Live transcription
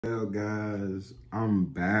Well guys, I'm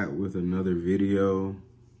back with another video.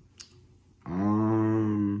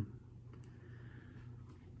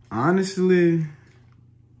 Honestly,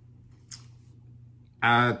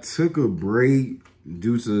 I took a break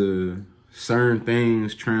due to certain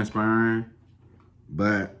things transpiring,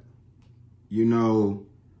 but you know,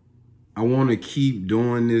 I want to keep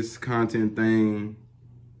doing this content thing,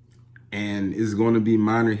 and it's going to be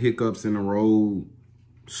minor hiccups in the road.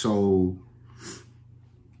 So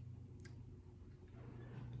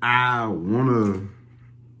I want to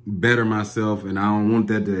better myself, and I don't want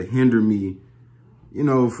that to hinder me, you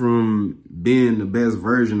know, from being the best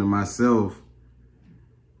version of myself.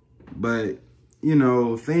 But, you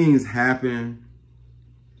know, things happen,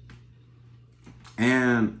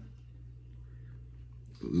 and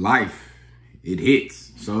life, it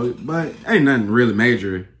hits. So, but ain't nothing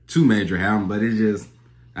really too major happened, but it just,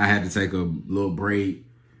 I had to take a little break,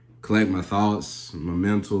 collect my thoughts, my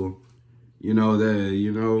mental,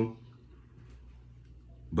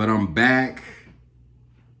 but I'm back,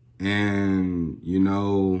 and,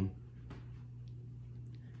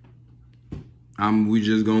 we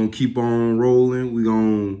just gonna keep on rolling. We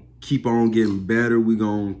gonna keep on getting better. We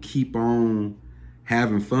gonna keep on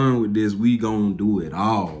having fun with this. We gonna do it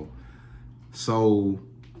all. So,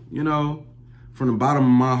 from the bottom of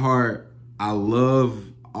my heart, I love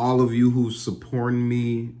all of you who's supporting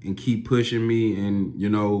me and keep pushing me and,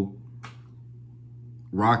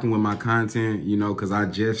 rocking with my content, because I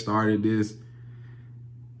just started this.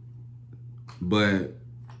 But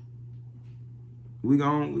we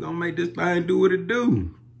gonna make this thing do what it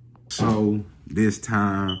do. So this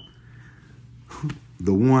time,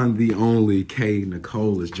 the one, the only K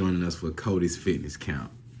Nicole is joining us for Kody's fitness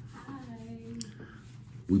count. Hi.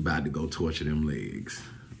 We about to go torture them legs.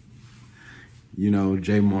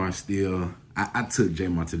 Jamar still, I took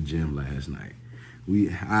Jamar to the gym last night.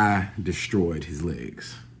 I destroyed his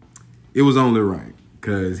legs. It was only right,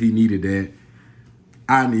 because he needed that.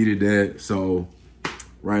 I needed that. So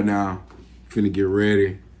right now, finna get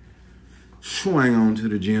ready, swing on to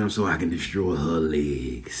the gym so I can destroy her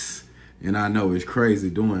legs. And I know it's crazy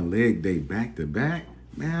doing leg day back to back.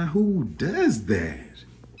 Man, who does that?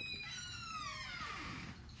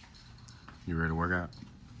 You ready to work out?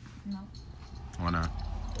 No. Why not?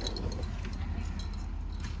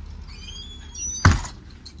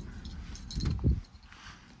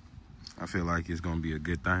 I feel like it's gonna be a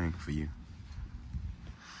good thing for you.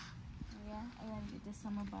 Yeah, I gotta get this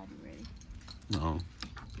summer body ready. No.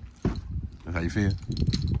 That's how you feel?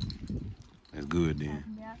 That's good then.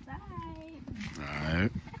 Be outside. All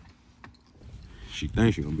right. She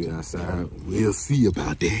thinks she's gonna be outside. We'll see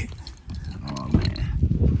about that. Oh man.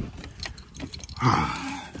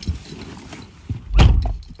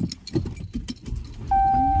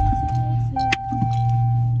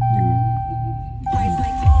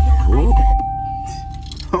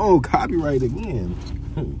 Oh, copyright again.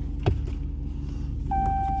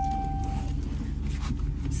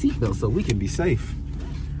 Seatbelt so we can be safe.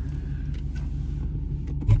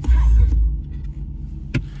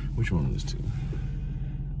 Which one of those two?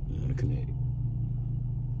 You want to connect?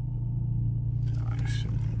 I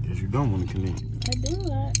guess you don't want to connect. I do.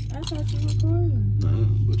 I thought you were recording. No,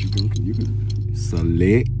 but you can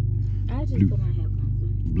select I just put my headphones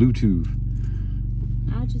on. Bluetooth.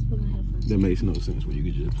 I just put my headphones on. That makes no sense when you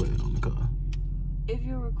could just play it on the car. If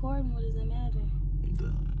you're recording, what does it matter?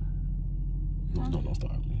 Don't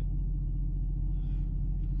start me.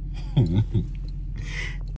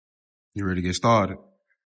 You ready to get started?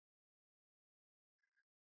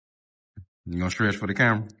 You gonna stretch for the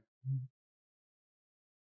camera?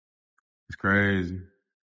 It's crazy.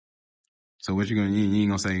 So what you ain't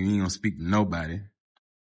gonna say, you ain't gonna speak to nobody?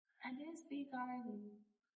 I did speak already.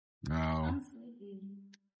 No. I'm sleepy.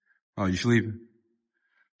 Oh, you sleeping?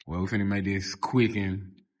 Well, we finna make this quick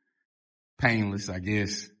and painless, I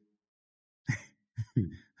guess.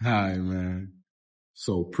 Hi, man.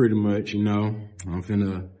 So pretty much, I'm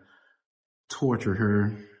finna torture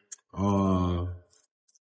her.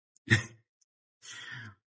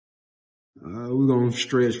 We're gonna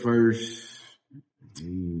stretch first,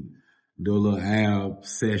 and do a little ab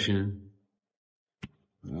session.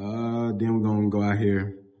 Then we're gonna go out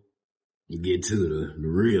here and get to the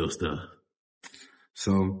real stuff.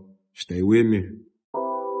 So stay with me.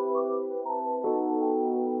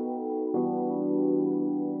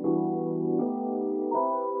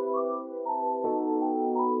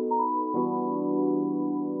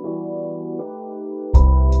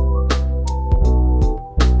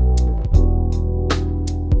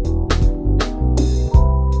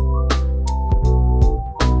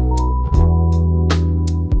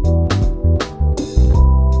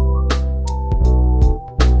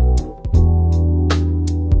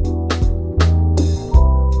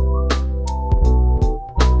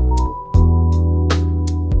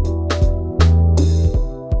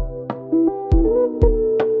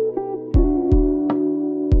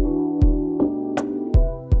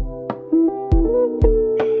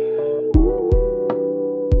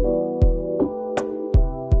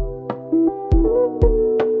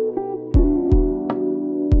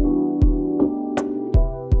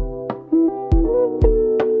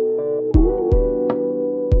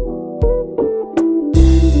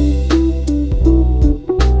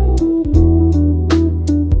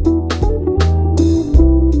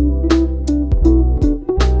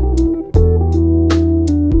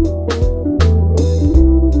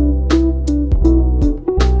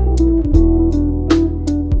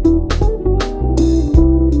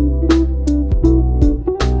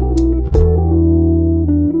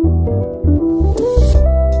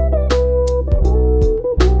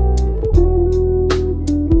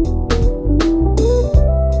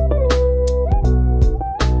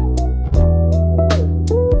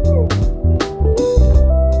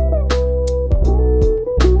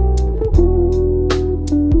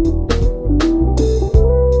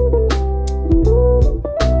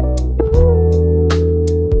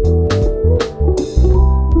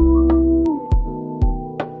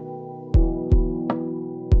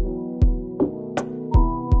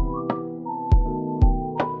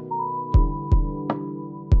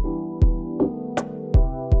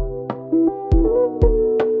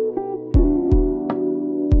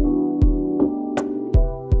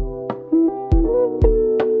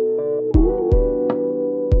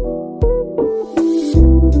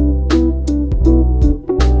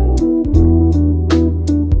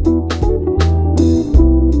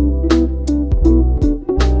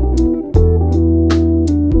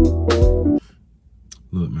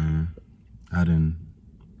 man. I done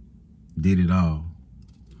did it all.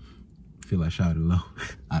 Feel like shot it low.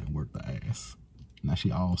 I done worked the ass. Now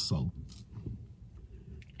she all so.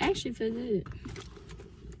 Actually feel good.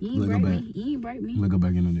 You ain't Look break back. me. You ain't break me. Let's go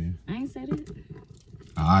back in there. I ain't said it.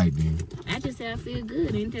 Alright then. I just said I feel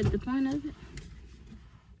good. Ain't that the point of it?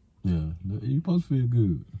 Yeah, you supposed to feel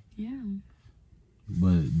good. Yeah.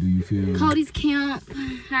 But do you feel... Kody's Camp.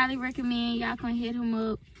 Highly recommend. Y'all can hit him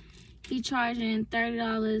up. He charging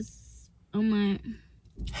 $30 a month.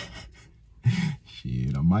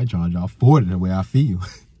 Shit, I might charge y'all 40 the way I feel.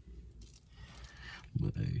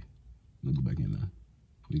 But hey, let's go back in there.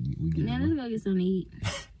 We get Now let's go get something to eat.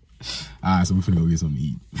 Alright, so we finna go get something to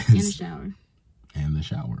eat. In the shower. And the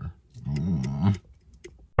shower.